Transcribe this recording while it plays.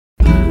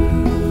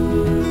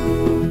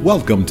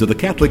Welcome to the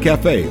Catholic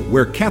Cafe,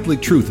 where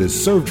Catholic truth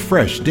is served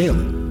fresh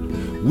daily.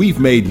 We've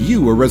made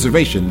you a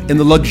reservation in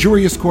the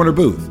luxurious corner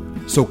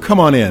booth, so come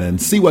on in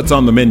and see what's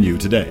on the menu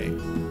today.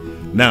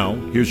 Now,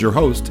 here's your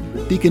host,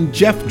 Deacon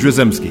Jeff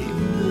Drzymski.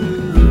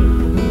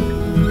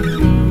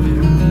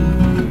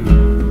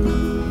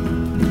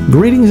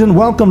 Greetings and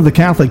welcome to the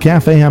Catholic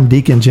Cafe. I'm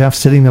Deacon Jeff,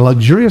 sitting in the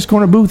luxurious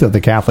corner booth of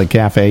the Catholic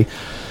Cafe.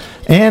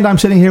 And I'm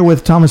sitting here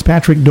with Thomas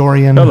Patrick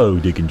Dorian. Hello,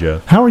 Deacon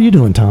Jeff. How are you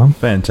doing, Tom?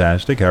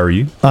 Fantastic. How are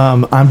you?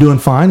 I'm doing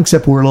fine,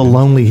 except we're a little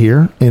lonely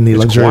here in the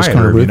luxurious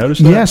corner booth. Have you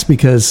noticed that? Yes,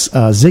 because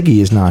Ziggy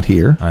is not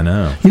here. I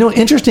know. You know,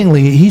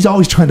 interestingly, he's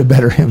always trying to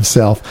better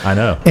himself. I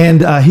know.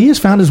 And he has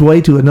found his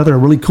way to another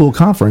really cool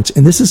conference,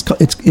 and this is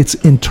it's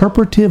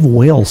interpretive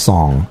whale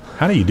song.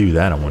 How do you do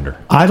that, I wonder?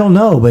 I don't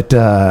know, but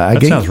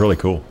that sounds really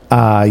cool.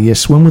 You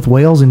swim with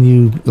whales and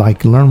you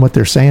like learn what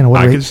they're saying. Or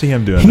I can see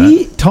him doing that.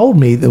 He told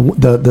me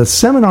the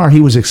seminar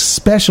he was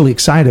especially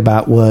excited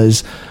about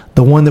was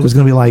the one that was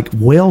going to be like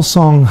whale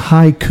song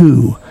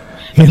haiku.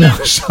 You know,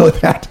 so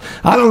that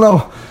I don't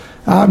know.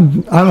 I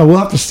don't know. We'll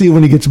have to see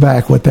when he gets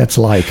back what that's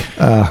like.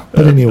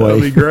 But anyway,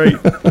 that'll be great.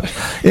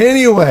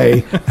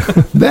 Anyway,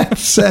 that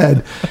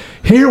said,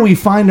 here we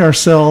find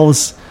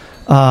ourselves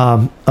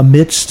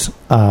amidst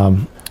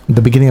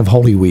the beginning of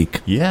Holy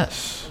Week.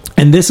 Yes.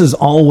 And this is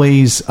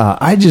always,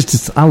 I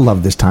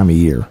love this time of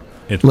year.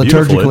 It's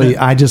liturgically,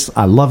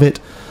 I love it.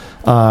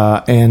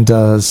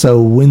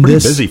 So when Pretty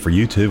busy for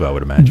you too, I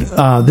would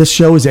imagine. This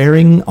show is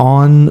airing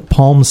on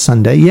Palm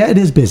Sunday. Yeah, it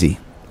is busy.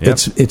 Yep.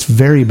 It's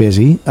very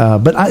busy,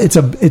 but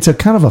it's a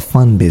kind of a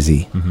fun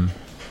busy. Mm-hmm.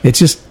 It's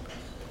just,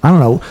 I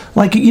don't know,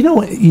 like, you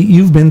know,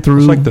 you've been through.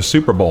 It's like the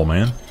Super Bowl,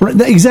 man. Right,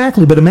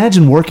 exactly. But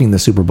imagine working the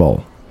Super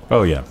Bowl.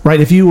 Oh yeah, right.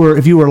 If you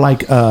were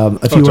like a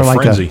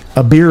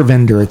beer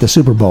vendor at the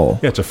Super Bowl,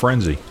 yeah, it's a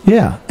frenzy.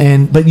 Yeah,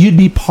 but you'd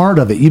be part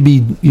of it.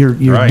 You're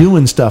right.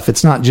 Doing stuff.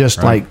 It's not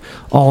just like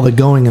all the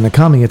going and the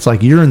coming. It's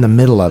like you're in the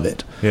middle of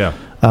it. Yeah.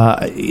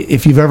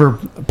 If you've ever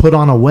put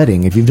on a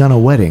wedding, if you've done a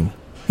wedding,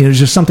 you know, there's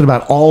just something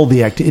about all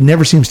the activity. It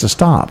never seems to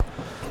stop.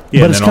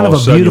 Yeah, but it's kind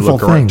of a beautiful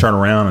thing. Turn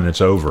around and it's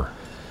over.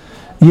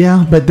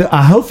 Yeah, but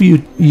I hope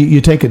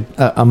you take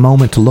a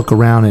moment to look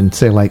around and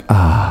say like,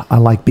 I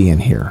like being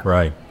here.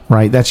 Right.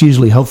 Right. That's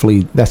usually,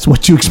 hopefully, that's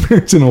what you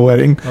experience in a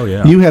wedding. Oh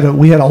yeah.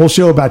 We had a whole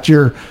show about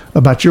your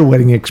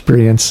wedding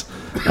experience.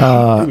 It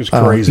was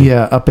crazy.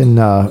 Up in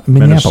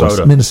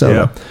Minneapolis,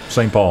 Minnesota. Yeah.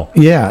 St. Paul.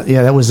 Yeah.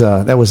 That was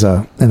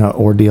an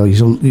ordeal.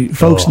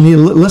 Folks need to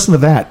listen to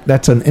that.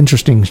 That's an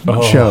interesting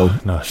show.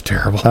 No, it's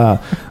terrible.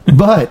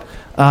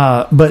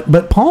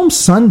 But Palm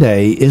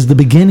Sunday is the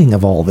beginning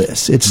of all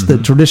this. It's the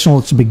traditional.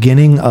 It's the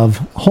beginning of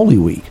Holy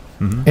Week,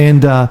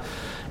 and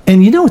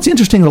you know, it's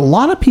interesting that a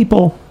lot of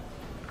people.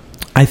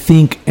 I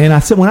think, and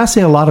when I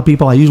say a lot of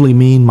people, I usually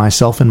mean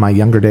myself in my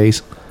younger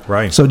days.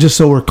 Right. So just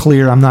so we're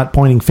clear, I'm not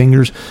pointing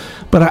fingers,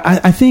 but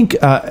I think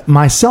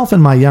myself in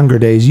my younger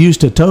days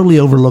used to totally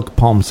overlook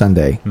Palm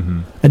Sunday.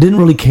 Mm-hmm. I didn't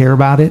really care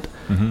about it.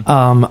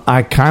 Mm-hmm.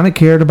 I kind of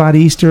cared about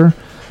Easter.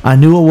 I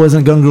knew I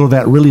wasn't going to go to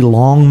that really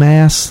long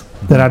mass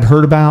that I'd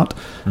heard about,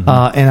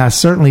 and I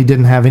certainly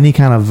didn't have any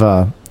kind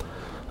of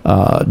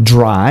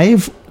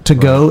drive to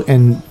go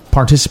and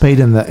participate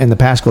in the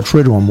Paschal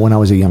Triduum when I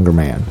was a younger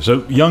man.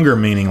 So younger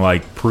meaning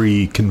like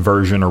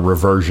pre-conversion or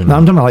reversion? No,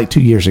 I'm talking about like 2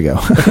 years ago.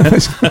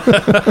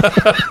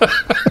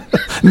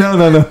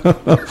 No.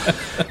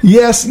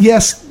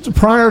 Yes,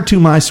 prior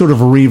to my sort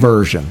of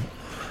reversion.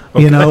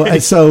 Okay. You know,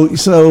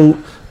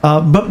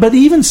 but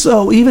even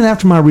so, even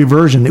after my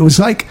reversion, it was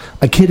like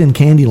a kid in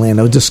Candyland.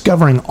 I was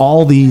discovering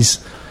all these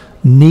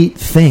neat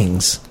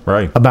things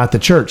about the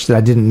church that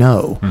I didn't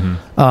know,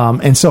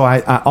 and so I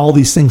all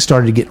these things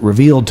started to get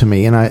revealed to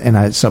me, and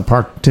I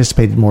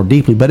participated more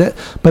deeply. But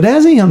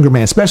as a younger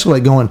man, especially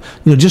like going,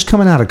 you know, just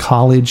coming out of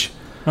college,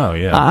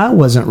 I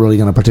wasn't really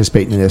going to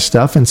participate in this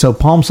stuff, and so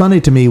Palm Sunday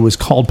to me was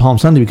called Palm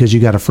Sunday because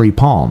you got a free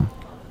palm.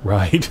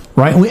 Right.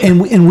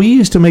 And we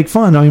used to make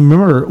fun. I mean,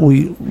 remember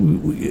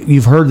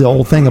you've heard the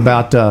old thing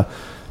about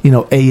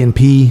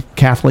A&P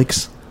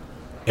Catholics.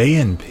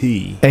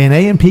 A&P. An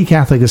A&P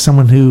Catholic is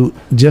someone who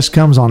just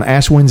comes on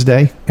Ash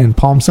Wednesday and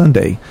Palm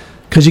Sunday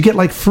because you get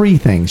like free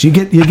things. You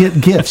get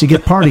gifts. You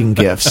get parting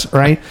gifts,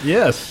 right?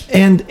 Yes.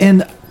 And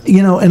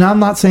you know, and I'm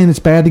not saying it's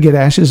bad to get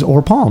ashes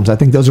or palms. I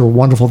think those are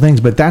wonderful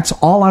things, but that's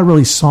all I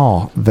really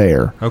saw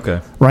there. Okay.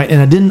 Right, and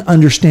I didn't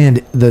understand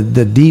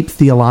the deep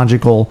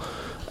theological,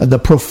 the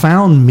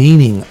profound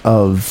meaning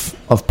of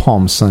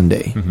Palm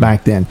Sunday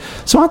back then.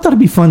 So I thought it'd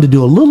be fun to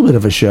do a little bit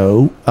of a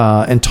show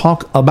and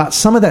talk about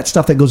some of that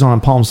stuff that goes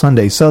on Palm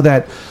Sunday, so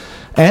that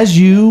as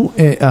you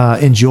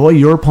enjoy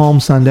your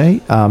Palm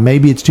Sunday,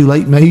 maybe it's too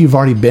late, maybe you've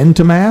already been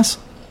to Mass,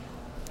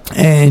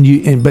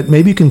 but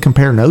maybe you can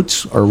compare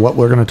notes or what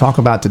we're going to talk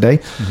about today.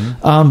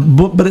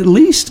 But at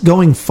least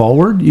going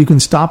forward, you can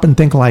stop and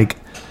think like,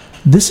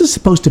 this is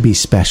supposed to be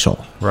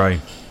special.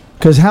 Right.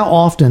 Because how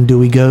often do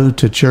we go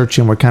to church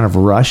and we're kind of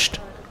rushed?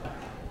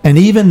 And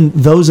even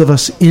those of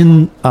us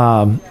who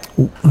are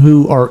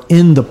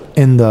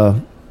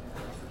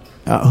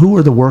who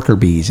are the worker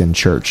bees in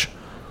church,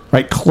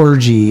 right?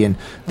 Clergy and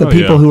the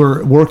people who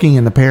are working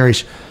in the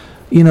parish.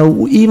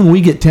 Even we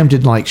get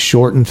tempted to like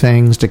shorten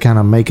things to kind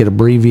of make it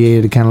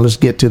abbreviated, to kind of let's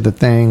get to the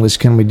thing.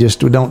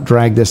 Don't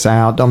drag this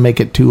out. Don't make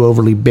it too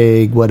overly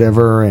big,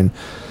 whatever.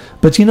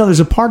 But there's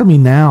a part of me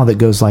now that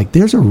goes like,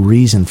 there's a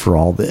reason for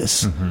all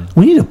this.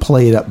 We need to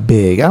play it up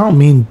big. I don't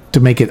mean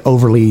to make it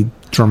overly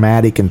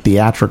dramatic and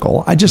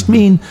theatrical. I just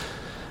mean,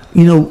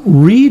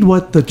 read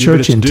what the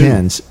church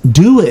intends,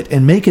 do it,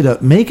 and make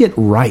it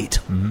right,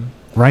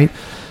 right.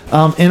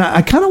 And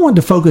I kind of wanted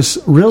to focus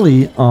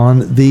really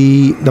on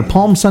the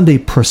Palm Sunday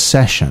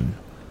procession.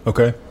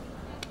 Okay.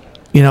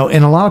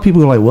 And a lot of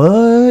people are like,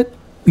 what?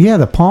 Yeah,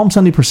 the Palm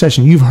Sunday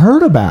procession. You've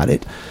heard about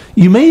it.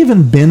 You may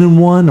even been in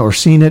one or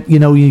seen it.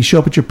 You show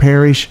up at your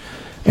parish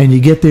and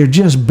you get there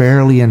just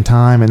barely in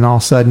time, and all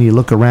of a sudden you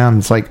look around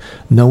and it's like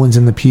no one's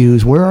in the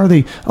pews. Where are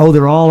they? Oh,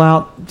 they're all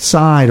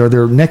outside, or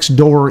they're next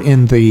door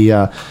in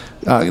the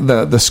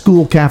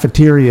school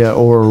cafeteria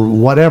or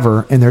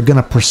whatever, and they're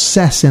going to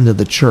process into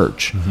the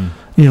church. And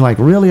you're like,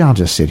 really? I'll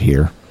just sit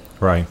here.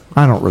 Right.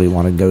 I don't really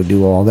want to go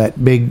do all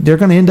that big. They're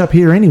going to end up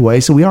here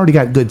anyway, so we already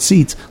got good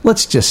seats.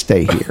 Let's just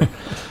stay here.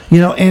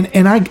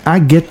 And I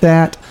get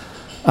that,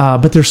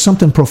 but there's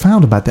something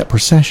profound about that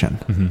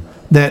procession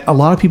that a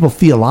lot of people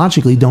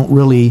theologically don't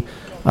really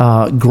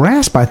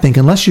grasp, I think,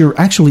 unless you're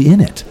actually in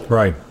it.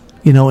 Right.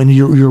 And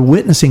you're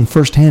witnessing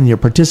firsthand, you're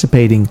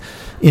participating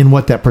in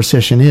what that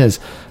procession is.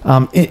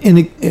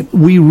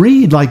 We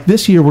read, like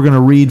this year, we're going to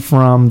read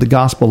from the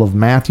Gospel of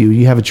Matthew.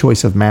 You have a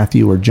choice of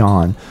Matthew or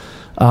John.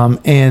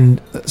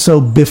 And so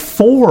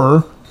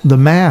before the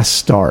Mass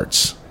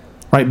starts,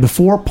 right,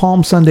 before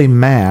Palm Sunday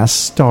Mass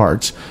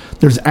starts,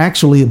 there's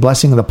actually a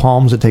blessing of the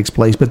palms that takes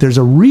place, but there's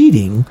a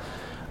reading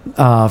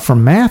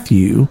from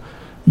Matthew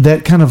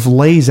that kind of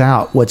lays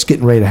out what's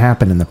getting ready to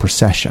happen in the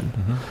procession.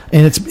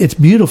 And it's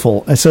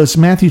beautiful. So it's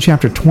Matthew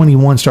chapter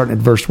 21, starting at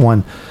verse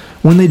 1.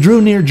 When they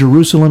drew near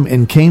Jerusalem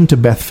and came to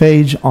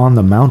Bethphage on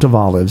the Mount of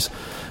Olives,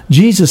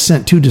 Jesus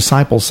sent 2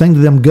 disciples, saying to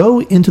them, "Go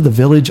into the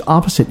village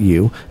opposite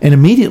you, and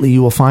immediately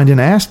you will find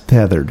an ass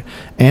tethered,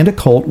 and a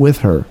colt with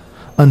her.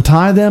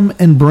 Untie them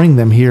and bring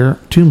them here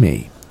to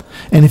me.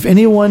 And if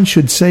anyone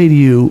should say to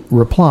you,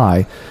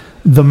 reply,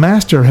 'The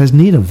master has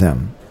need of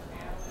them,'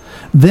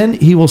 then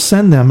he will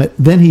send them.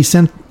 Then he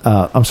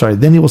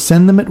will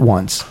send them at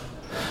once.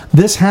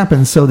 This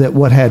happened so that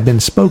what had been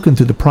spoken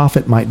through the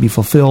prophet might be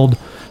fulfilled.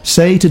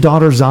 Say to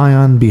daughter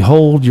Zion,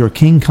 behold, your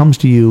king comes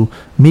to you,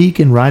 meek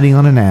and riding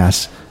on an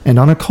ass, and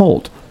on a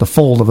colt, the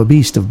foal of a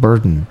beast of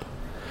burden."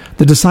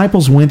 The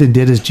disciples went and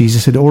did as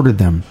Jesus had ordered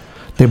them.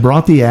 They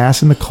brought the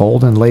ass and the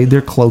colt and laid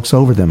their cloaks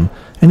over them,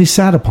 and he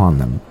sat upon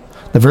them.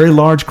 The very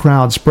large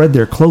crowd spread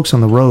their cloaks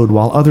on the road,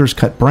 while others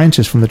cut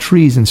branches from the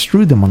trees and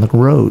strewed them on the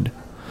road.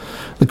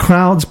 The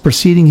crowds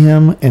preceding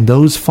him and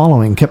those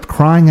following kept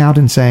crying out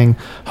and saying,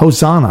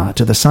 "Hosanna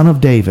to the Son of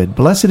David!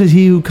 Blessed is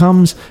he who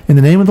comes in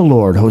the name of the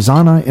Lord!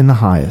 Hosanna in the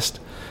highest!"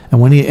 And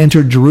when he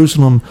entered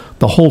Jerusalem,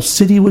 the whole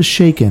city was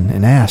shaken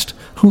and asked,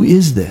 "Who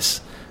is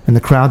this?" And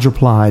the crowds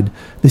replied,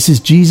 "This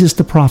is Jesus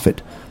the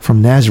prophet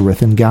from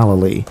Nazareth in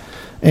Galilee."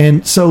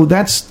 And so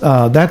that's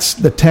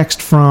the text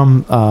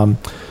from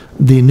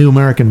the New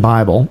American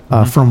Bible,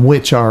 from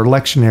which our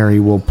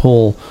lectionary will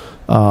pull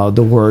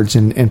the words,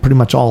 and pretty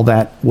much all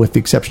that, with the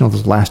exception of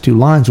those last 2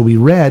 lines, will be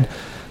read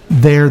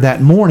there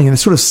that morning, and it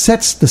sort of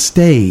sets the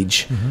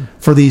stage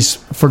for these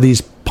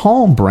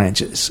palm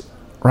branches,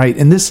 right?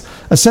 And this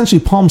essentially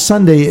Palm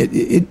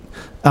Sunday,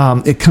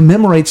 it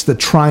commemorates the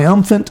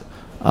triumphant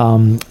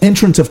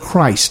entrance of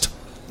Christ,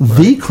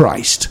 the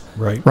Christ,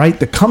 right?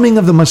 The coming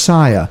of the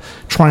Messiah,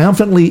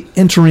 triumphantly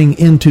entering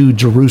into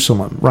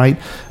Jerusalem, right?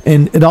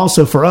 And it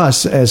also, for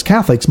us as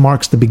Catholics,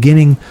 marks the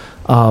beginning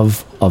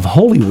of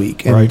Holy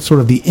Week and sort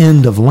of the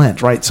end of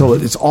Lent, right? So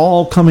it's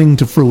all coming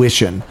to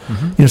fruition.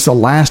 It's the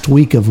last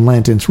week of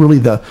Lent, and it's really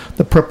the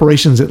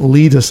preparations that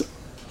lead us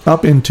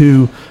up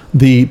into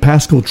the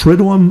Paschal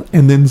Triduum,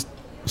 and then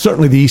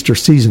certainly the Easter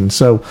season.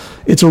 So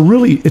it's a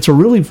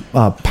really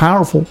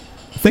powerful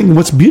thing. And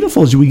what's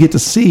beautiful is we get to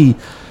see,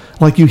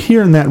 like you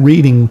hear in that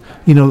reading,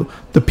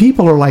 the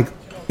people are like,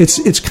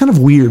 it's kind of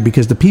weird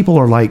because the people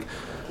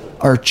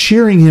are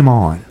cheering him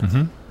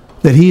on,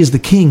 that he is the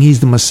king, he's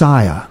the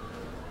Messiah,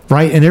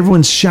 right? And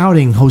everyone's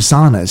shouting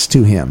hosannas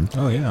to him.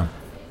 Oh, yeah.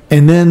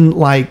 And then,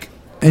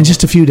 in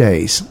just a few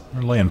days,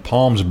 they're laying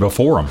palms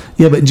before him.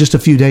 Yeah, but in just a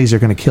few days, they're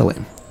going to kill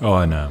him. Oh,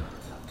 I know.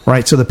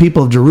 Right, so the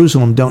people of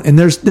Jerusalem don't, and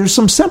there's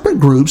some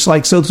separate groups,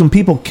 so some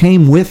people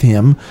came with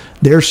him.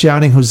 They're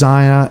shouting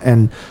Hosanna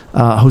and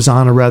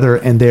Hosanna rather,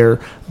 and they're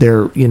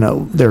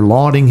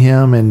lauding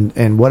him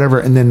and whatever.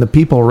 And then the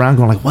people around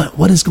going like,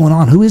 what is going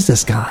on? Who is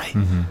this guy?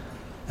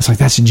 It's like,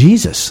 that's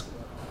Jesus.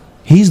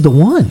 He's the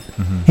one.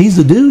 He's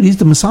the dude. He's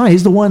the Messiah.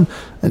 He's the one.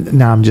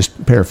 Now I'm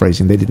just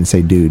paraphrasing. They didn't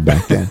say dude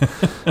back then.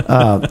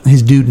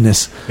 His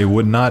dudeness. It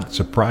would not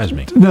surprise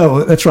me.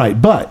 No, that's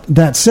right. But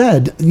that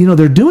said,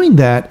 they're doing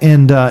that,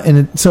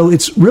 so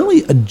it's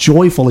really a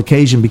joyful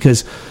occasion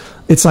because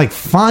it's like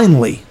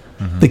finally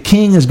the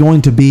king is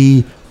going to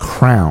be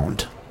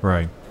crowned.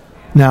 Right.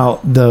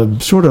 Now the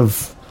sort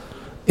of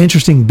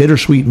interesting,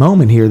 bittersweet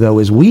moment here, though,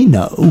 is we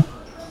know,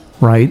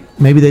 right?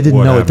 Maybe they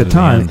didn't know at the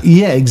time.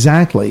 Yeah,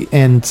 exactly.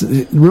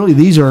 And really,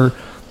 these are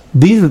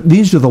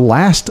the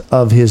last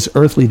of his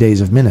earthly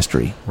days of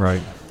ministry.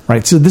 Right.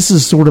 Right. So this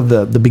is sort of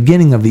the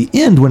beginning of the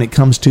end when it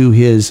comes to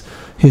his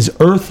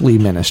earthly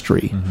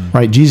ministry.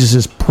 Right.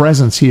 Jesus'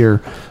 presence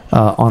here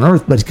on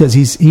earth, but because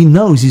he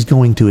knows he's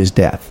going to his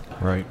death.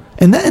 Right.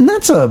 And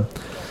that's a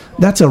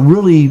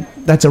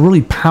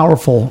really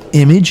powerful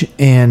image,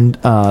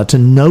 and to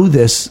know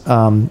this,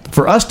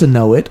 for us to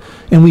know it,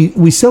 and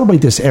we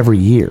celebrate this every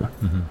year,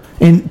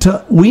 and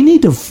we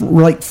need to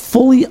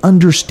fully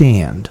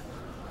understand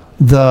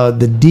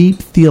the deep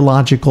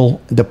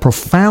theological, the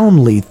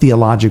profoundly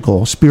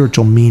theological,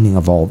 spiritual meaning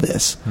of all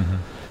this.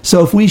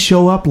 So if we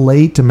show up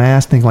late to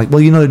Mass, think like,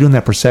 well, they're doing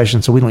that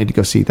procession, so we don't need to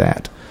go see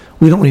that.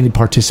 We don't need to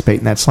participate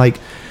in that. It's like,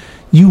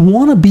 you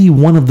want to be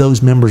one of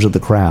those members of the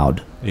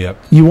crowd.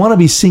 Yep. You want to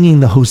be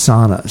singing the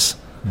hosannas,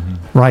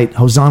 right?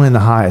 Hosanna in the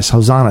highest,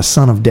 Hosanna,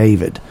 Son of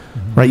David,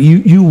 right?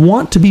 You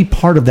want to be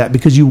part of that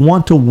because you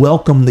want to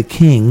welcome the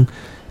King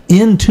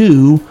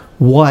into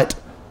what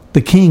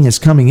the King is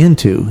coming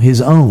into,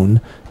 his own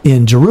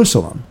in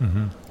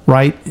Jerusalem,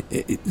 right?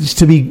 It's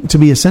to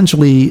be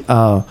essentially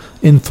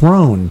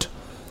enthroned,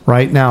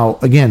 right? Now,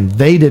 again,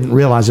 they didn't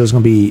realize it was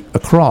going to be a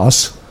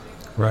cross,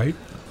 right?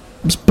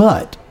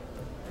 But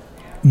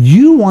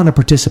you want to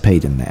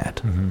participate in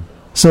that.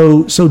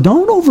 So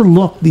don't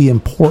overlook the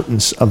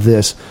importance of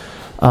this.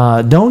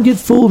 Don't get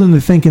fooled into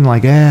thinking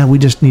like, we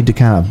just need to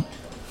kind of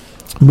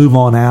move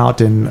on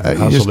out and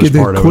just get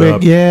there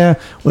quick. Yeah,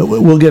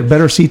 we'll get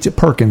better seats at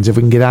Perkins if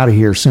we can get out of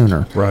here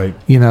sooner. Right.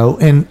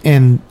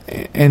 And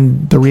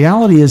the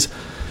reality is,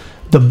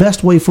 the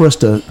best way for us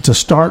to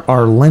start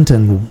our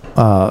Lenten,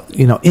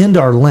 end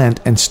our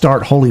Lent and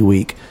start Holy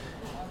Week,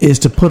 is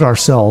to put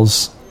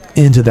ourselves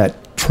into that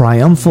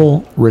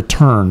triumphal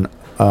return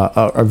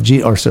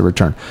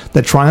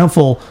the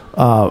triumphal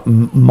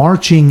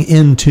marching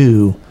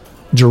into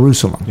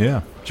Jerusalem.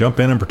 Yeah, jump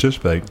in and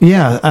participate.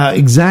 Yeah,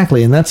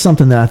 exactly, and that's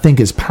something that I think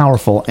is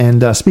powerful.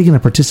 And speaking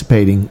of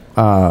participating,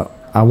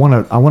 I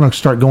want to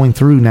start going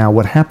through now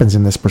what happens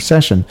in this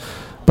procession,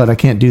 but I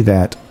can't do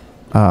that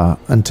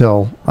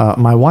until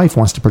my wife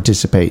wants to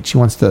participate. She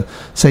wants to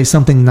say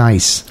something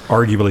nice.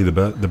 Arguably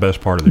the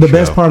best part of the show. The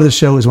best part of the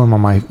show is when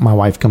my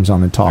wife comes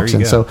on and talks.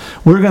 And so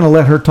we're going to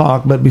let her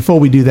talk. But before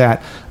we do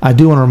that, I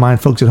do want to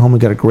remind folks at home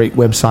we've got a great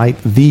website,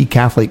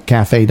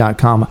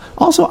 thecatholiccafe.com.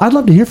 Also, I'd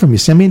love to hear from you.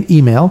 Send me an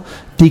email,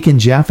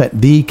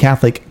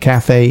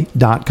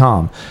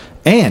 deaconjeff@thecatholiccafe.com.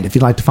 And if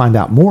you'd like to find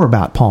out more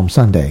about Palm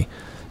Sunday,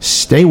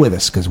 stay with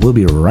us because we'll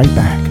be right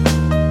back.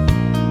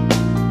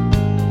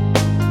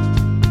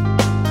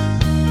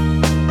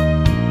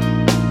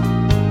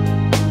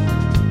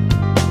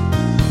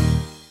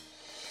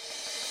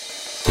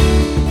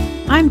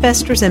 I'm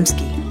Bess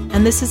Drzymski,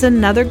 and this is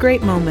another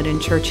great moment in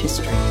church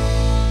history.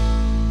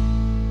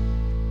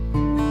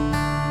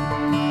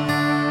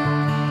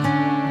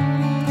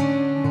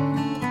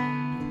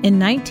 In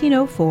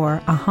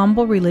 1904, a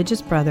humble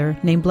religious brother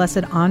named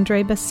Blessed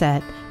André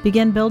Bessette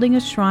began building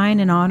a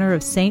shrine in honor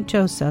of Saint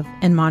Joseph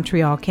in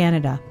Montreal,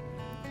 Canada.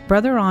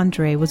 Brother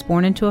André was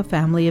born into a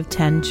family of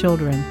 10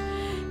 children.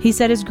 He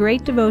said his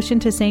great devotion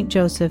to Saint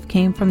Joseph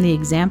came from the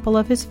example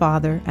of his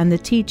father and the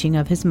teaching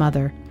of his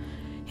mother.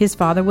 His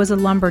father was a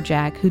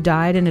lumberjack who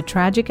died in a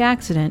tragic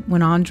accident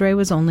when André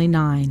was only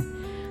 9.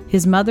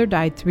 His mother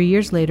died 3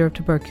 years later of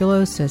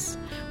tuberculosis,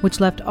 which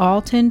left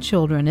all 10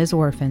 children as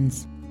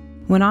orphans.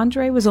 When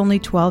André was only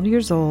 12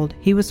 years old,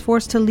 he was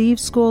forced to leave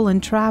school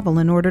and travel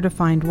in order to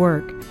find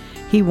work.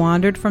 He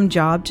wandered from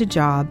job to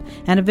job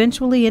and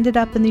eventually ended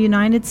up in the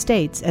United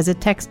States as a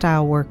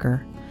textile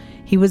worker.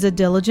 He was a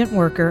diligent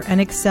worker and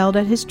excelled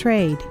at his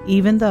trade,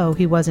 even though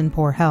he was in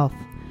poor health.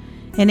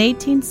 In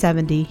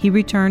 1870, he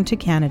returned to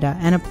Canada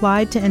and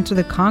applied to enter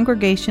the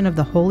Congregation of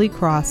the Holy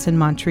Cross in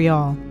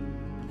Montreal.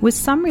 With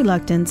some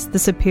reluctance, the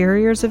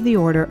superiors of the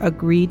order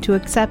agreed to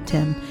accept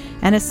him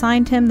and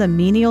assigned him the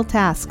menial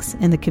tasks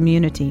in the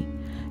community.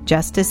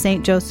 Just as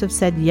St. Joseph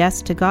said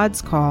yes to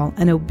God's call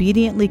and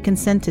obediently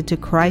consented to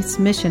Christ's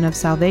mission of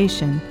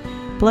salvation,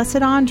 Blessed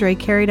André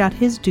carried out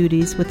his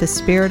duties with a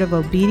spirit of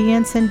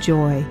obedience and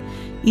joy,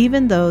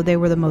 even though they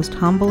were the most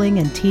humbling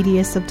and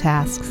tedious of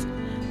tasks.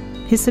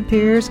 His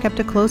superiors kept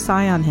a close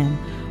eye on him,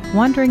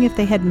 wondering if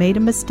they had made a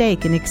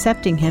mistake in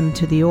accepting him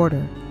to the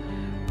order.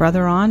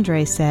 Brother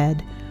André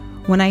said,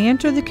 "When I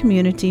entered the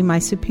community, my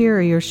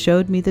superiors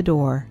showed me the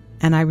door,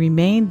 and I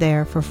remained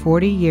there for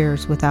 40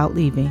 years without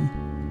leaving."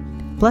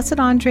 Blessed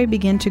André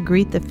began to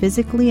greet the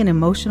physically and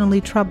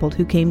emotionally troubled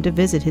who came to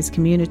visit his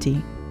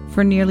community.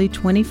 For nearly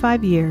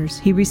 25 years,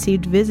 he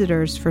received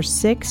visitors for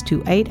 6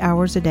 to 8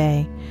 hours a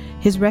day.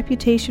 His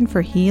reputation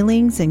for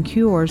healings and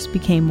cures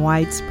became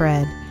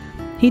widespread.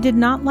 He did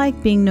not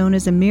like being known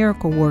as a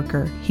miracle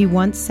worker. He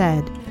once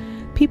said,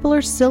 "People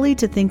are silly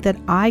to think that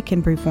I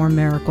can perform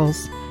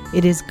miracles.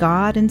 It is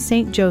God and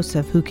Saint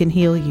Joseph who can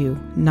heal you,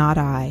 not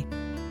I."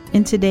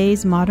 In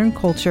today's modern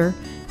culture,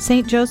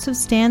 St. Joseph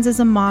stands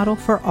as a model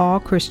for all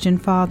Christian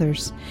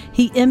fathers.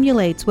 He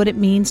emulates what it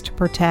means to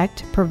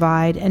protect,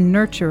 provide, and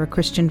nurture a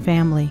Christian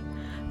family.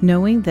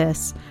 Knowing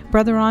this,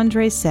 Brother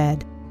Andre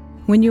said,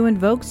 "When you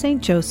invoke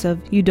St. Joseph,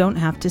 you don't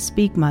have to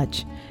speak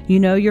much. You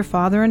know your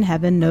Father in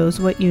heaven knows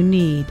what you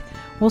need.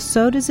 Well,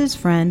 so does his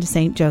friend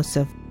St.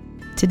 Joseph."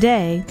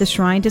 Today, the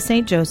shrine to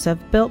St. Joseph,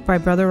 built by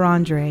Brother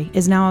Andre,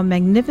 is now a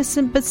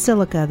magnificent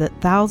basilica that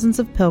thousands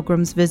of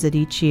pilgrims visit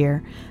each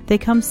year. They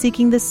come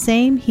seeking the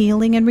same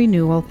healing and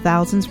renewal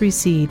thousands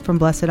received from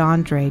Blessed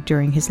Andre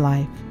during his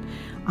life.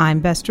 I'm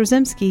Bess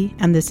Drzymski,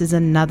 and this is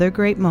another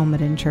great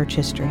moment in church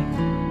history.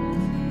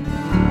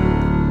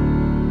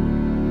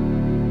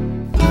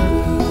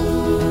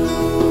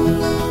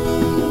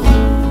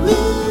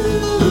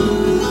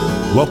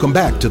 Welcome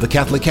back to the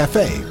Catholic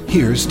Cafe.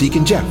 Here's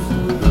Deacon Jeff.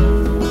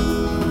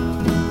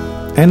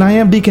 And I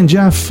am Deacon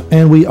Jeff,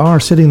 and we are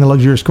sitting in the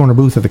luxurious corner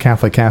booth of the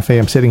Catholic Cafe.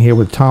 I'm sitting here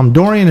with Tom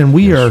Dorian, and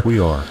we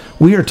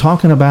are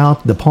talking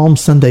about the Palm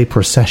Sunday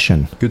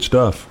procession. Good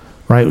stuff.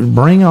 Right,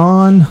 bring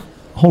on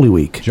Holy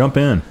Week. Jump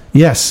in.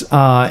 Yes,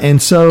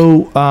 and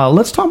so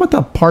let's talk about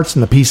the parts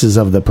and the pieces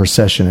of the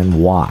procession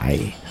and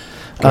why.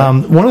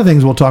 Okay. One of the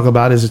things we'll talk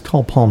about is it's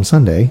called Palm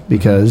Sunday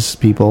because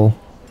people...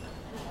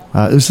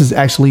 this is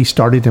actually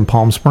started in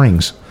Palm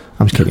Springs.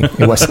 I'm just kidding.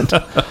 It wasn't.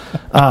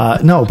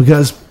 No,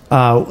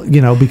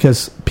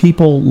 because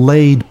people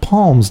laid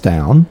palms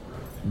down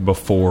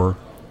before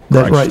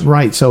Christ.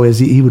 Right. So as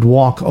he would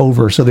walk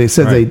over, so they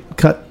said they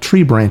cut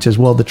tree branches.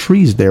 Well, the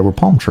trees there were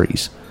palm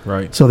trees.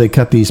 Right. So they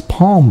cut these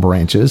palm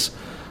branches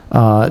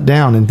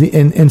down,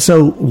 and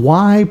so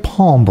why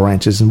palm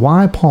branches and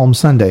why Palm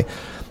Sunday?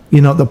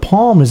 The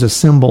palm is a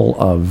symbol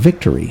of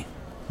victory.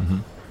 Mm-hmm.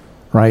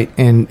 Right,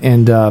 and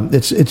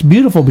it's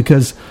beautiful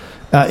because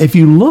if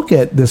you look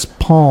at this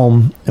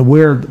palm,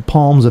 where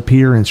palms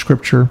appear in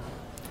Scripture,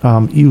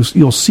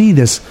 you'll see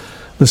this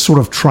sort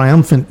of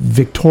triumphant,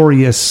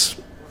 victorious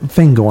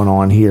thing going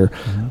on here.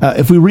 Mm-hmm.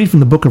 If we read from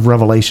the book of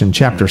Revelation,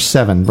 chapter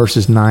 7,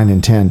 verses 9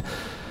 and 10,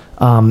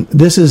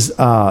 this is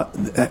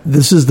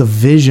the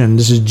vision.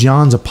 This is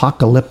John's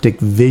apocalyptic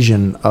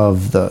vision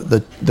of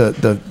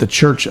the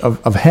church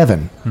of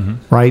heaven,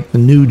 mm-hmm. right, the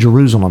New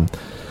Jerusalem.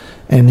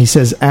 And he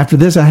says, "After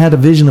this I had a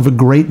vision of a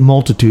great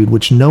multitude,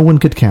 which no one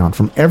could count,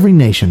 from every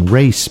nation,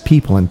 race,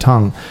 people, and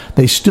tongue.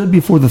 They stood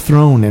before the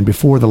throne and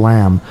before the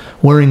Lamb,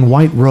 wearing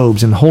white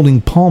robes and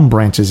holding palm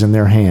branches in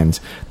their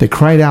hands. They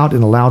cried out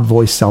in a loud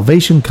voice,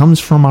 'Salvation comes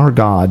from our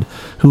God,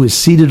 who is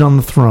seated on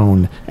the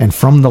throne, and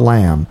from the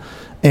Lamb.'"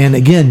 And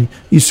again,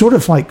 you sort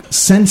of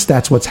sense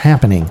that's what's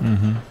happening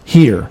mm-hmm.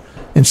 here.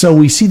 And so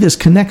we see this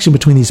connection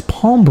between these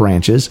palm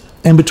branches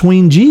and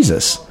between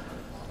Jesus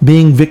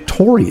being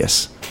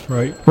victorious.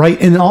 Right.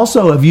 And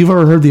also, have you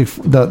ever heard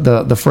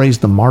the phrase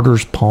 "the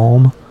martyr's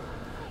palm"?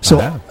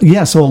 So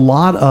so a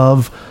lot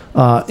of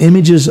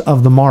images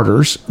of the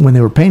martyrs, when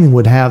they were painting,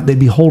 they'd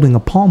be holding a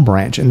palm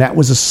branch, and that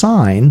was a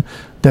sign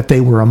that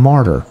they were a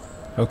martyr.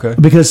 Okay.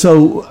 Because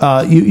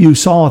you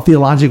saw a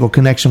theological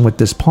connection with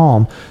this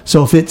palm.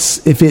 So if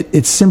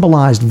it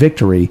symbolized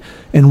victory,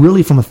 and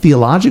really from a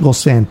theological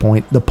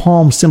standpoint, the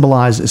palm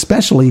symbolized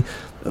especially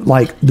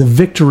like the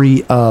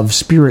victory of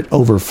spirit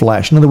over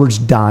flesh. In other words,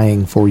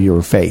 dying for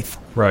your faith.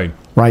 Right.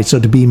 So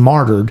to be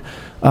martyred,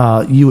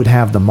 you would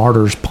have the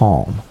martyr's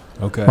palm.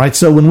 Okay. Right.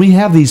 So when we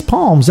have these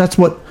palms, that's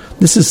what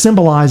this is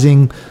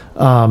symbolizing.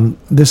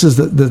 This is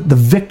the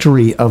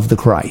victory of the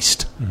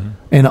Christ. Mm-hmm.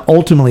 And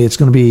ultimately it's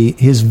going to be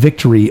his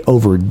victory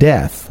over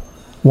death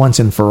once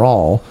and for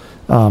all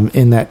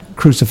in that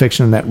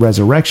crucifixion and that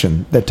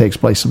resurrection that takes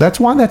place. So that's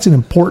why that's an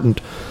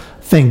important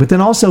thing. But then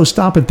also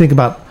stop and think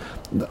about,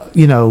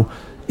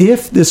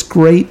 if this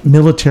great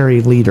military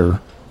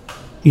leader,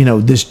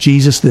 this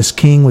Jesus, this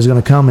king, was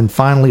going to come and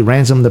finally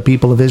ransom the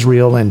people of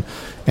Israel and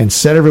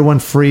set everyone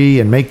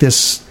free and make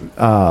this,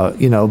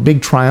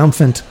 big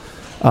triumphant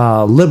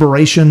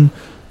liberation.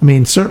 I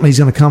mean, certainly he's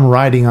going to come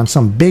riding on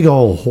some big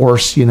old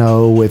horse,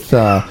 with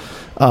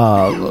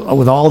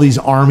all these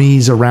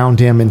armies around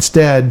him.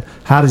 Instead,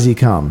 how does he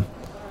come?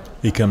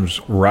 He comes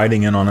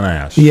riding in on an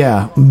ass.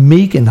 Yeah,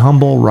 meek and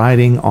humble,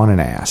 riding on an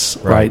ass.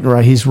 Right.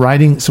 He's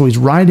riding. So he's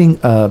riding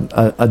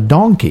a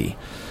donkey.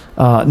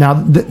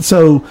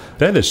 So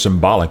that is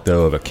symbolic,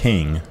 though, of a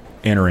king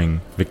entering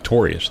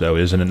victorious, though,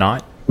 isn't it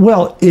not?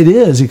 Well, it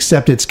is,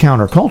 except it's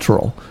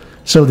countercultural.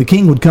 So the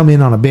king would come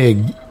in on a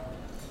big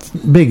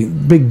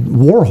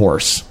war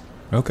horse.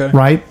 Okay.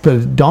 Right,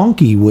 but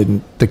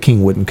the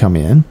king wouldn't come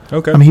in.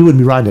 Okay. I mean, he wouldn't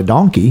be riding a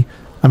donkey.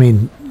 I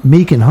mean,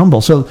 meek and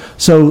humble. So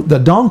the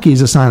donkey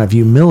is a sign of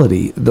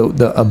humility,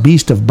 a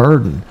beast of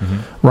burden,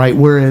 mm-hmm. right?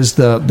 Whereas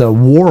the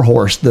war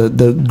horse,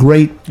 the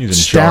great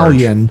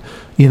stallion,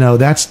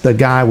 that's the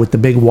guy with the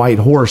big white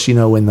horse, in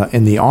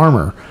the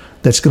armor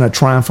that's going to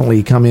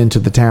triumphantly come into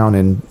the town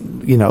and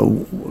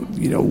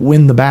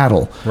win the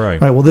battle. Right.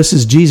 Well, this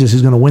is Jesus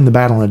who's going to win the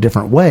battle in a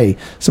different way.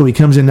 So he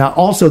comes in. Now,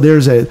 also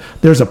there's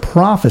a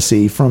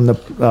prophecy from the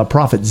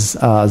prophet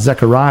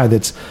Zechariah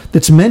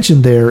that's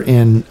mentioned there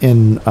in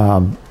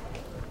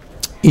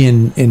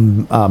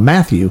in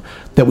Matthew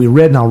that we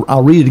read, and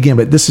I'll read it again,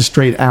 but this is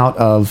straight out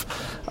of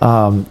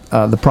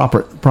the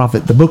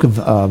prophet, the book of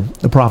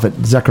the prophet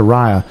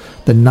Zechariah,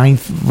 the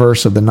 9th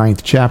verse of the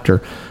 9th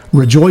chapter.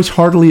 Rejoice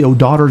heartily, O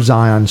daughter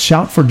Zion.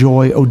 Shout for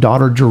joy, O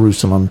daughter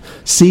Jerusalem.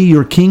 See,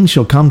 your king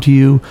shall come to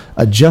you.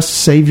 A just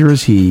Savior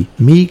is he,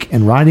 meek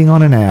and riding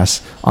on an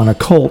ass, on a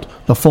colt,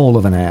 the foal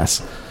of an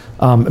ass.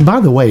 And by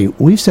the way,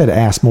 we've said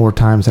ass more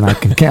times than I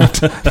can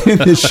count in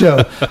this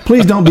show.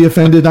 Please don't be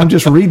offended. I'm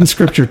just reading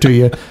scripture to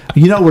you.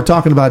 You know we're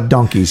talking about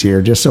donkeys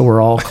here, just so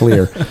we're all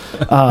clear.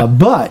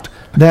 But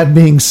that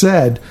being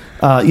said,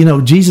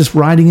 Jesus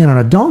riding in on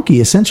a donkey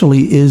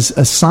essentially is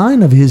a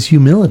sign of his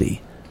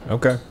humility.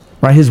 Okay.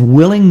 Right, his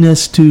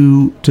willingness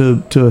to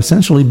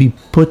essentially be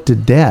put to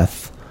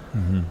death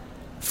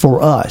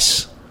for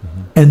us,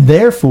 and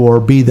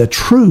therefore be the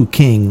true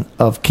King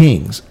of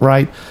Kings.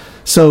 Right.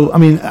 So, I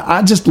mean,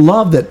 I just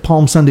love that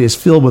Palm Sunday is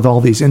filled with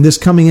all these, and this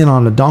coming in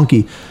on a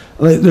donkey.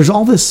 There's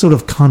all this sort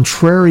of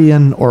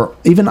contrarian or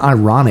even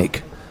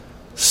ironic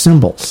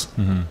symbols.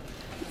 Tom,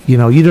 you're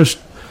not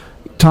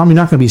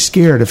going to be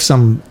scared if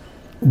some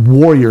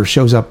warrior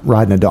shows up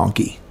riding a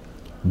donkey.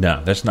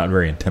 No, that's not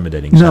very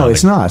intimidating. No,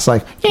 it's not. It's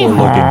like, looking.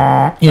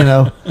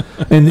 And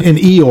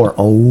Eeyore,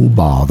 oh,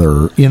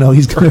 bother.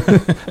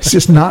 It's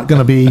just not going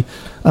to be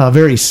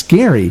very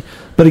scary.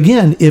 But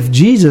again, if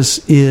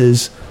Jesus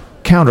is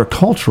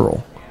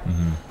countercultural,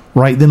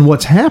 right, then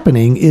what's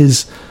happening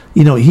is,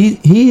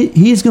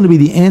 he's going to be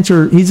the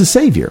answer. He's a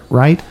savior,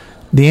 right?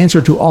 The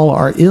answer to all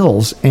our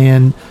ills.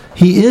 And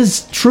he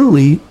is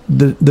truly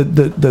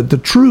the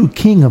true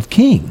King of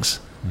Kings,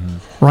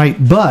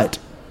 right? But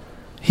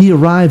he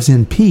arrives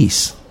in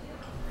peace,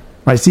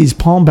 right? See, these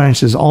palm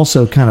branches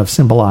also kind of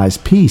symbolize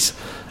peace,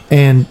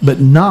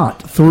 but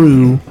not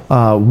through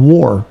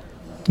war,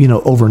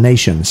 over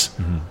nations,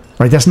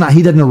 right? That's not.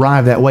 He doesn't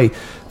arrive that way.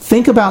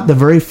 Think about the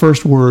very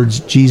first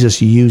words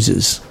Jesus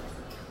uses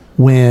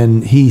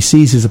when he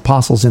sees his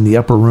apostles in the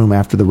upper room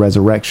after the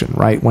resurrection,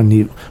 right? When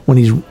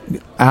he's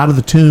out of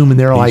the tomb and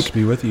they're like, "Peace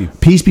be with you."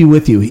 Peace be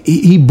with you.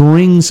 He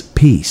brings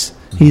peace.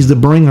 He's the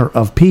bringer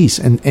of peace,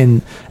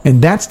 and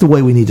that's the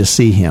way we need to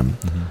see him.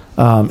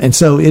 And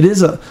so it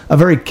is a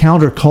very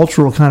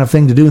countercultural kind of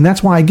thing to do, and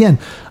that's why, again,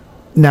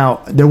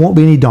 now there won't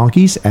be any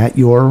donkeys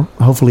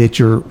hopefully at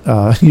your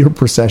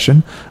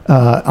procession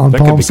on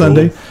Palm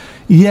Sunday. Cool.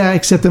 Yeah,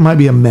 except it might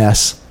be a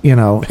mess, and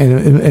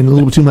a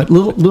little too much,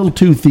 little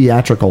too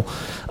theatrical.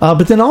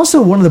 But then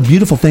also one of the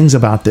beautiful things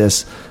about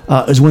this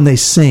is when they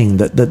sing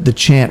the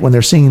chant, when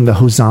they're singing the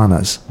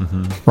hosannas,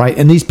 right?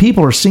 And these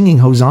people are singing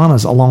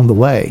hosannas along the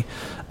way,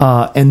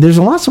 and there's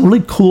lots of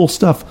really cool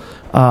stuff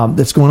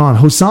that's going on.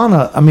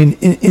 Hosanna, I mean,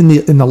 in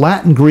the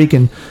Latin, Greek,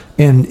 and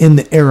in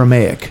the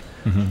Aramaic,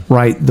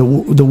 right? The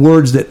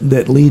words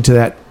that lead to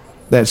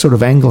that sort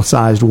of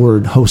anglicized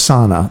word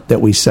Hosanna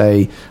that we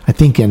say, I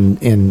think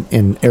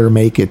in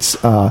Aramaic it's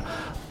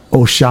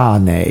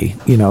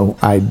Oshane,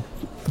 I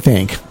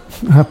think.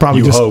 I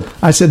probably hope.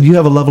 I said you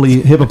have a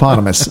lovely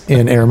hippopotamus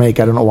in Aramaic.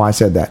 I don't know why I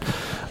said that.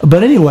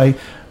 But anyway,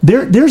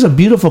 there's a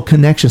beautiful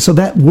connection. So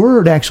that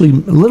word actually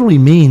literally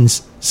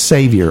means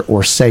savior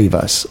or save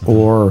us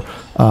or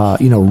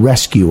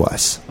rescue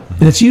us.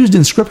 And it's used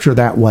in scripture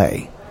that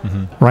way.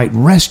 Right,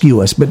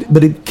 rescue us,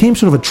 but it came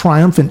sort of a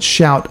triumphant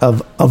shout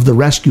of the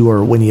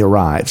rescuer when he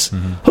arrives.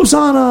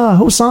 Hosanna,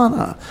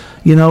 Hosanna,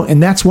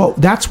 and that's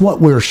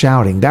what we're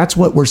shouting. That's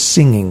what we're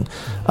singing,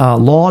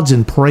 lauds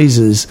and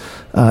praises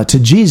to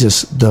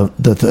Jesus,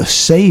 the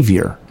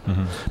Savior.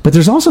 But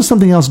there's also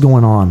something else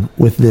going on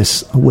with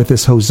this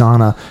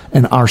Hosanna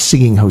and our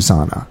singing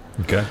Hosanna.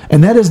 Okay.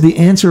 And that is the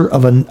answer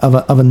of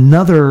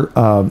another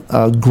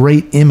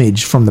great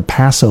image from the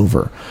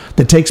Passover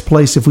that takes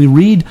place. If we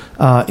read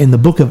in the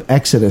book of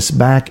Exodus,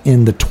 back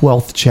in the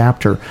 12th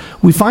chapter,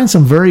 we find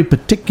some very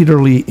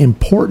particularly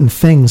important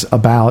things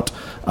about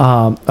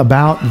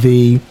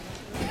the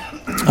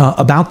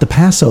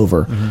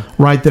Passover,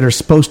 right? That are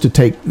supposed to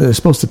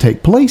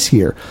take place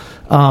here.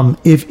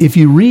 If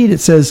you read, it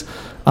says,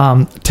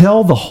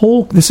 tell the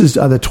whole, this is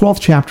the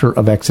 12th chapter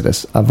of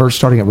Exodus,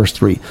 starting at verse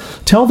 3.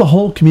 Tell the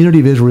whole community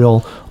of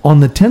Israel, on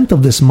the 10th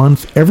of this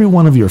month, every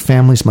one of your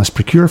families must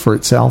procure for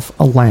itself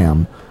a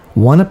lamb,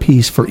 one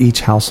apiece for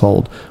each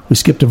household. We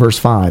skip to verse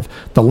 5.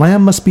 The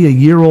lamb must be a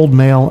year-old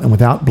male and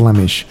without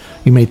blemish.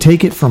 You may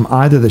take it from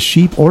either the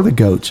sheep or the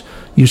goats.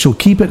 You shall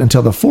keep it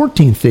until the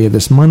 14th day of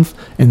this month,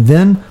 and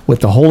then, with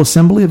the whole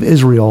assembly of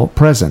Israel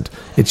present,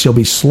 it shall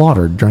be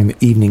slaughtered during the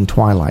evening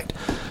twilight.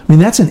 I mean,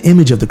 that's an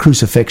image of the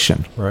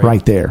crucifixion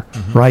right there,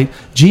 right?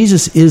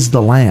 Jesus is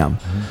the lamb.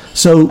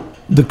 So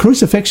the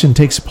crucifixion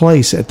takes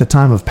place at the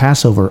time of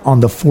Passover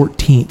on the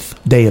 14th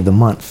day of the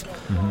month.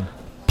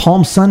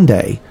 Palm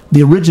Sunday,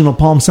 the original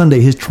Palm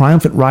Sunday, his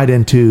triumphant ride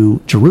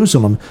into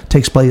Jerusalem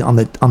takes place on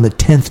the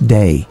 10th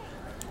day.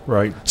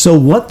 Right. So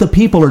what the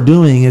people are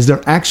doing is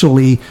they're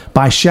actually,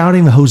 by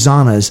shouting the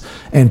hosannas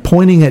and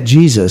pointing at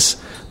Jesus,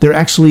 they're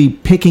actually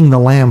picking the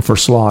lamb for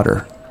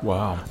slaughter.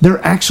 Wow.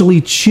 They're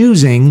actually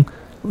choosing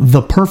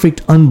the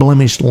perfect,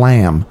 unblemished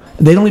lamb.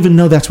 They don't even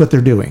know that's what they're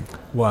doing.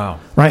 Wow.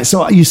 Right.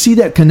 So you see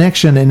that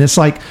connection, and it's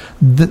like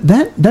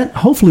that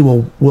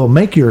hopefully will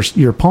make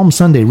your Palm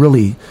Sunday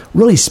really,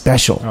 really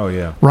special. Oh,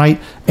 yeah.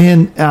 Right.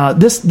 And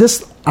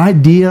this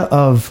idea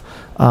of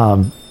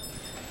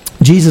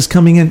Jesus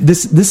coming in,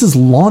 this is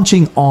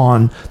launching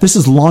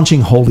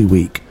Holy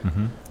Week.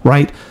 Mm-hmm.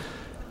 Right.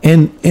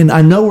 And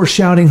I know we're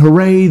shouting,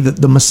 hooray,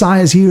 the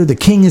Messiah is here, the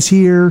King is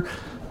here.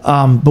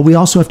 But we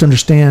also have to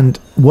understand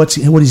what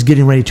he's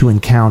getting ready to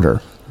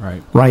encounter.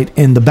 Right. Right.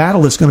 And the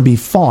battle that's going to be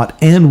fought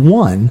and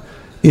won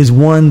is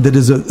one that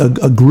is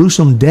a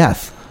gruesome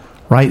death.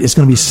 Right. It's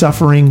going to be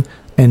suffering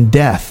and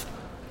death.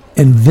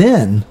 And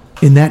then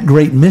in that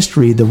great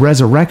mystery, the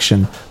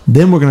resurrection,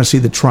 then we're going to see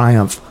the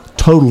triumph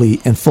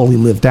totally and fully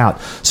lived out.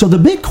 So the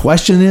big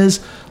question is,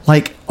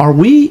 like, are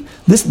we,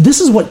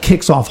 this is what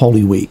kicks off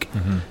Holy Week.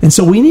 Mm-hmm. And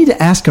so we need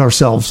to ask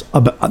ourselves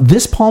about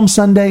this Palm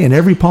Sunday and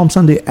every Palm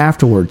Sunday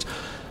afterwards,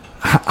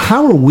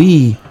 how are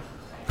we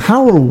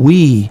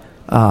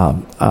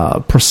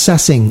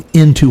processing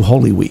into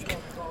Holy Week?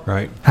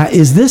 Right.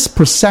 Is this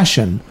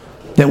procession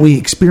that we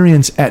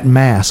experience at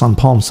Mass on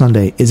Palm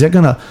Sunday,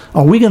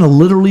 are we going to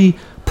literally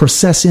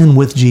process in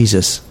with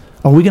Jesus?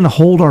 Are we going to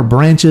hold our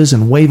branches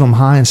and wave them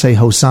high and say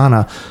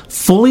Hosanna,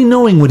 fully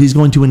knowing what he's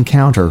going to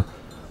encounter,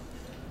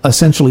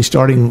 essentially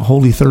starting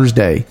Holy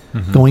Thursday,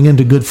 mm-hmm. going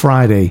into Good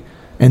Friday,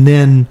 and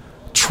then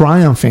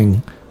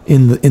triumphing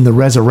in the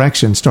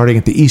resurrection, starting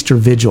at the Easter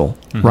Vigil,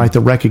 mm-hmm. right?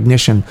 The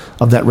recognition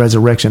of that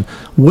resurrection.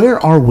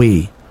 Where are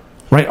we?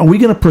 Right? Are we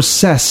going to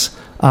process?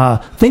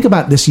 Think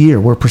about this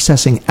year. We're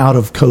processing out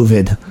of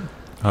COVID,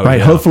 right?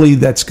 Yeah. Hopefully,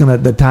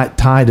 the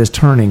tide is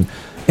turning,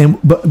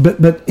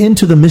 but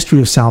into the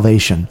mystery of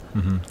salvation.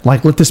 Mm-hmm.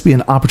 Like, let this be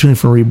an opportunity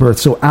for rebirth.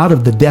 So, out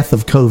of the death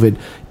of COVID,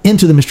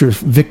 into the mystery of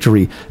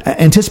victory,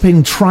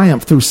 anticipating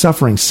triumph through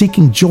suffering,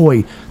 seeking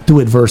joy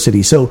through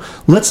adversity. So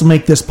let's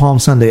make this Palm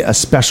Sunday a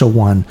special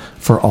one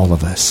for all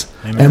of us.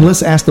 Amen. And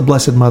let's ask the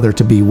Blessed Mother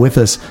to be with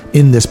us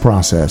in this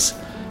process.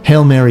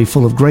 Hail Mary,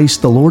 full of grace,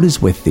 the Lord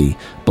is with thee.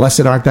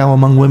 Blessed art thou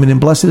among women,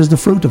 and blessed is the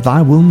fruit of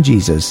thy womb,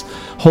 Jesus.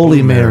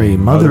 Holy Mary,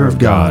 Mother of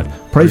God,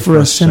 pray for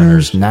us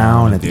sinners,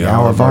 now and at the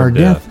hour of our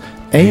death.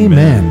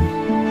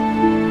 Amen.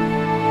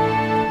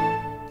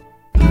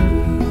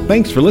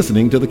 Thanks for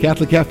listening to the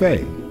Catholic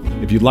Cafe.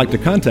 If you'd like to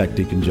contact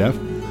Deacon Jeff,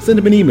 send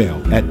him an email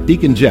at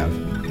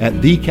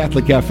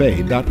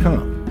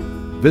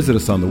deaconjeff@thecatholiccafe.com. Visit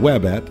us on the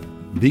web at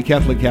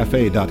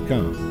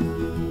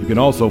thecatholiccafe.com. You can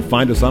also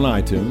find us on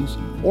iTunes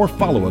or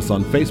follow us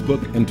on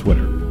Facebook and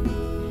Twitter.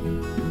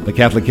 The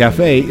Catholic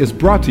Cafe is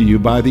brought to you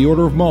by the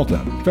Order of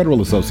Malta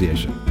Federal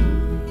Association.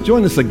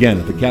 Join us again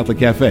at the Catholic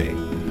Cafe,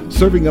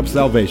 serving up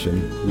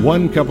salvation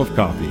one cup of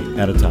coffee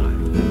at a time.